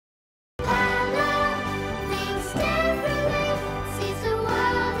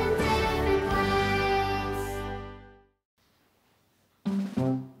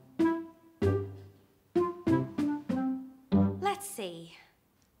see.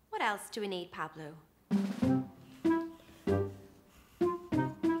 What else do we need, Pablo?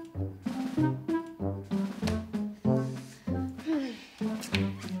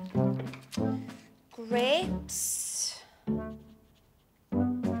 Grapes.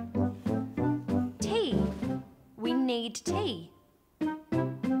 Tea. We need tea.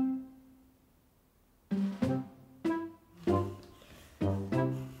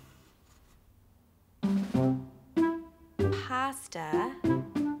 Pasta.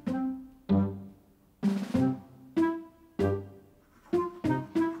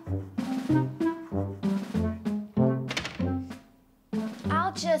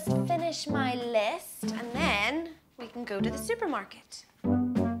 I'll just finish my list and then we can go to the supermarket.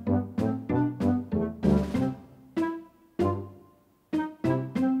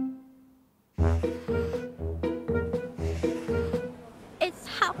 It's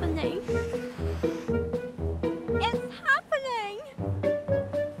happening. It's happening.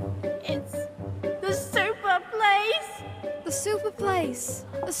 It's the super place. The super place.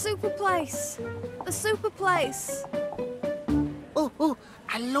 The super place. The super place. Oh,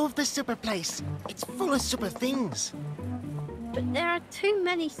 I love the super place. It's full of super things. But there are too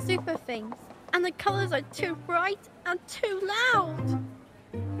many super things, and the colours are too bright and too loud.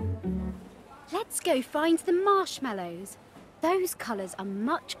 Let's go find the marshmallows. Those colours are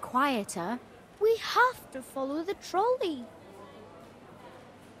much quieter. We have to follow the trolley.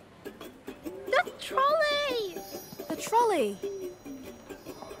 The trolley! The trolley.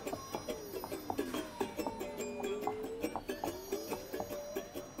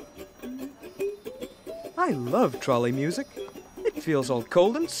 I love trolley music. It feels all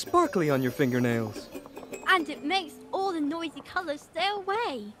cold and sparkly on your fingernails. And it makes all the noisy colours stay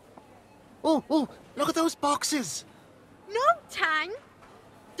away. Oh, look at those boxes. No, Tang!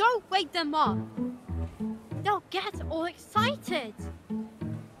 Don't wake them up. They'll get all excited.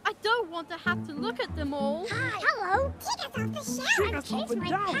 I don't want to have to look at them all. Hi. Hello. Take us off the shelf and change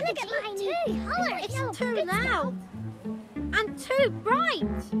my pen to my new color. It's too loud and too bright.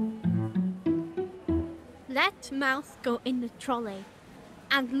 Let Mouse go in the trolley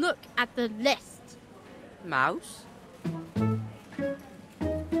and look at the list. Mouse?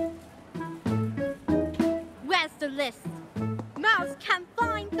 Where's the list? Mouse can't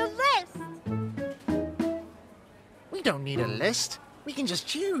find the list. We don't need a list. We can just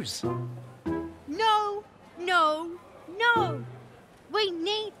choose. No. We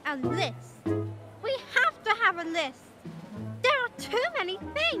need a list. We have to have a list. There are too many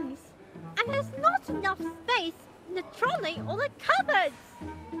things. And there's not enough space in the trolley or the cupboards.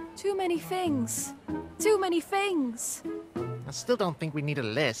 Too many things. Too many things. I still don't think we need a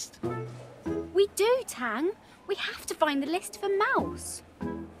list. We do, Tang. We have to find the list for Mouse.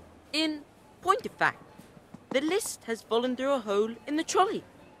 In point of fact, the list has fallen through a hole in the trolley.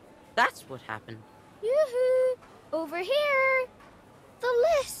 That's what happened. Yoo-hoo! Over here. The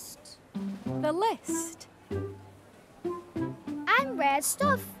list. The list. And red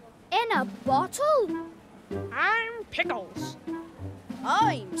stuff. In a bottle. I'm Pickles.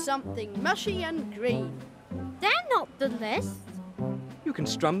 I'm something mushy and green. They're not the list. You can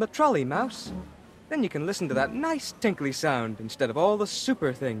strum the trolley, Mouse. Then you can listen to that nice tinkly sound instead of all the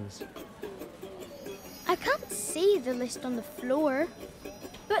super things. I can't see the list on the floor.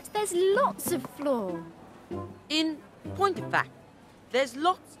 But there's lots of floor. In point of fact, there's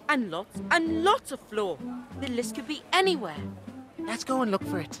lots and lots and lots of floor. The list could be anywhere. Let's go and look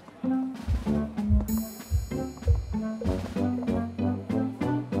for it.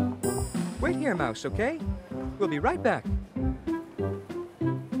 Wait here, Mouse, okay? We'll be right back.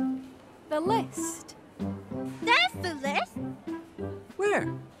 The list. There's the list.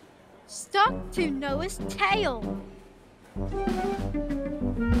 Where? Stuck to Noah's tail.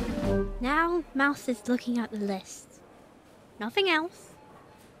 Now Mouse is looking at the list. Nothing else,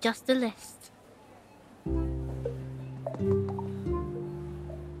 just the list.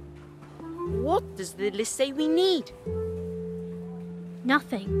 What does the list say we need?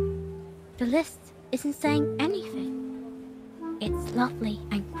 Nothing. The list isn't saying anything. It's lovely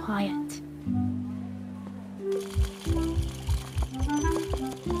and quiet.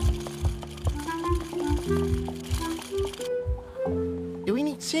 Do we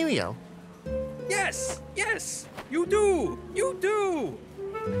need cereal? Yes, you do.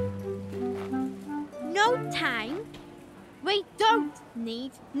 No time. We don't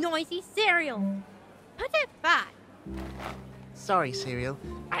need noisy cereal. Put it back. Sorry, cereal.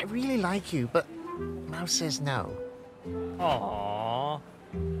 I really like you, but Mouse says no. Aww.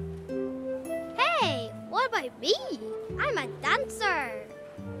 Hey, what about me? I'm a dancer.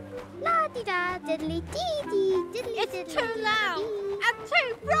 La Da-di-da, diddly-dee-dee, diddly-diddly. It's too loud and too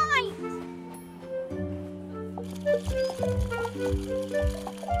bright.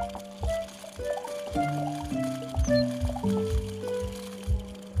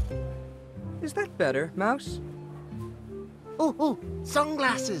 Is that better, Mouse? Oh,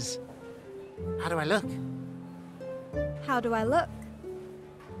 sunglasses. How do I look? How do I look?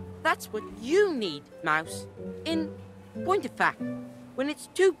 That's what you need, Mouse. In point of fact, when it's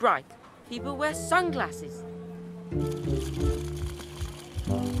too bright, people wear sunglasses.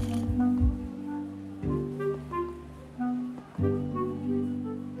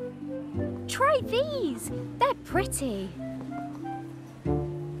 Try these. They're pretty.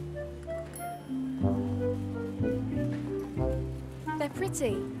 They're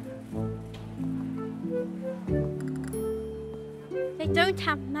pretty. They don't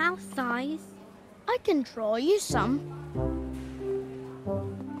have mouse eyes. I can draw you some.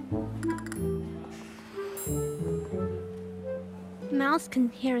 Mouse can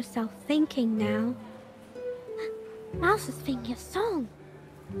hear herself thinking now. Mouse is thinking a song.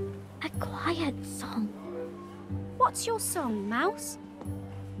 A quiet song. What's your song, Mouse?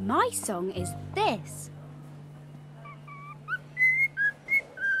 My song is this.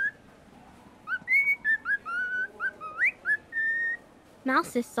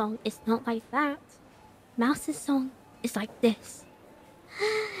 Mouse's song is not like that. Mouse's song is like this.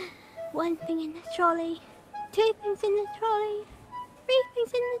 One thing in the trolley, two things in the trolley, three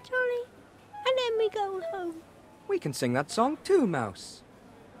things in the trolley, and then we go home. We can sing that song too, Mouse.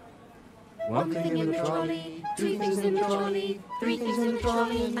 One thing in the trolley, two things in the trolley, three things in the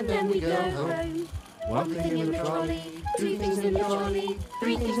trolley, and then we go home. One thing in the trolley, two things in the trolley,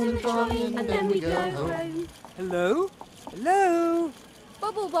 three things in the trolley, and then we go home. Hello? Hello?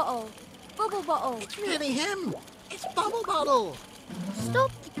 Bubble bottle. Bubble bottle. It's really him. It's Bubble Bottle.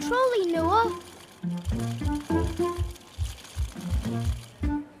 Stop the trolley, Noah.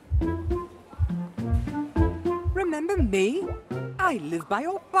 Remember me? I live by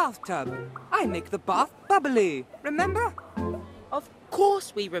your bathtub. I make the bath bubbly. Remember? Of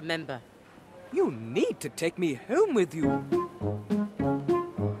course we remember. You need to take me home with you.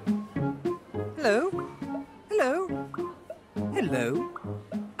 Hello? Hello? Hello?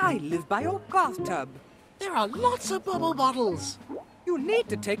 I live by your bathtub. There are lots of Bubble Bottles. You need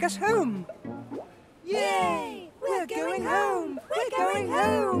to take us home. Yay! We're going home! We're going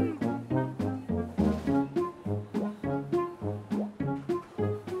home!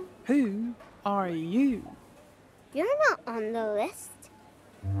 Who are you? You're not on the list.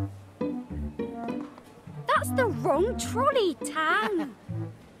 That's the wrong trolley, Tan.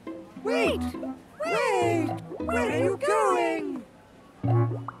 Wait! Wait! Where are you going?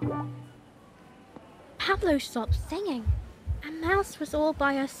 Pablo stopped singing, and Mouse was all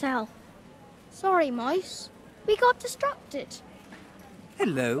by herself. Sorry, Mice. We got distracted.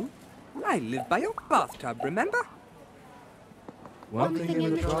 Hello? I live by your bathtub, remember? One thing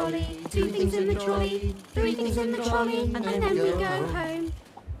in the trolley, two things in the trolley, three things in the trolley, and then we go home.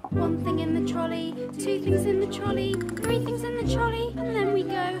 One thing in the trolley, two things in the trolley, three things in the trolley, and then we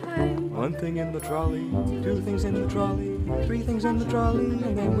go home. One thing in the trolley, two things in the trolley, three things in the trolley,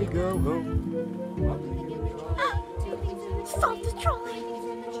 and then we go home. Stop the trolley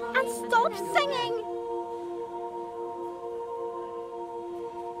and stop singing.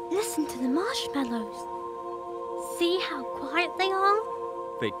 Listen to the marshmallows. See how quiet they are?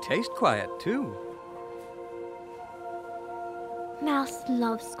 They taste quiet too. Mouse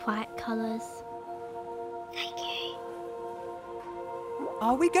loves quiet colours. Thank you.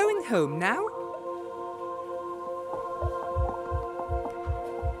 Are we going home now?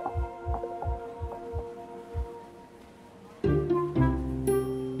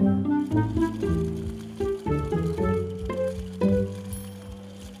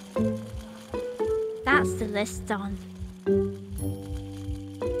 That's the list done.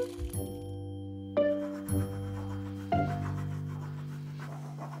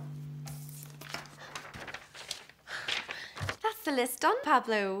 That's the list done,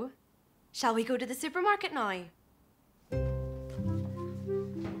 Pablo. Shall we go to the supermarket now?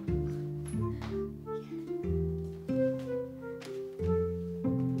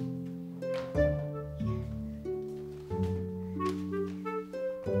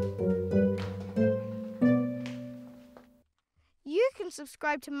 You can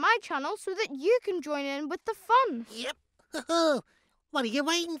subscribe to my channel so that you can join in with the fun. Yep. What are you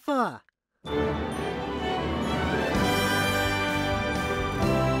waiting for?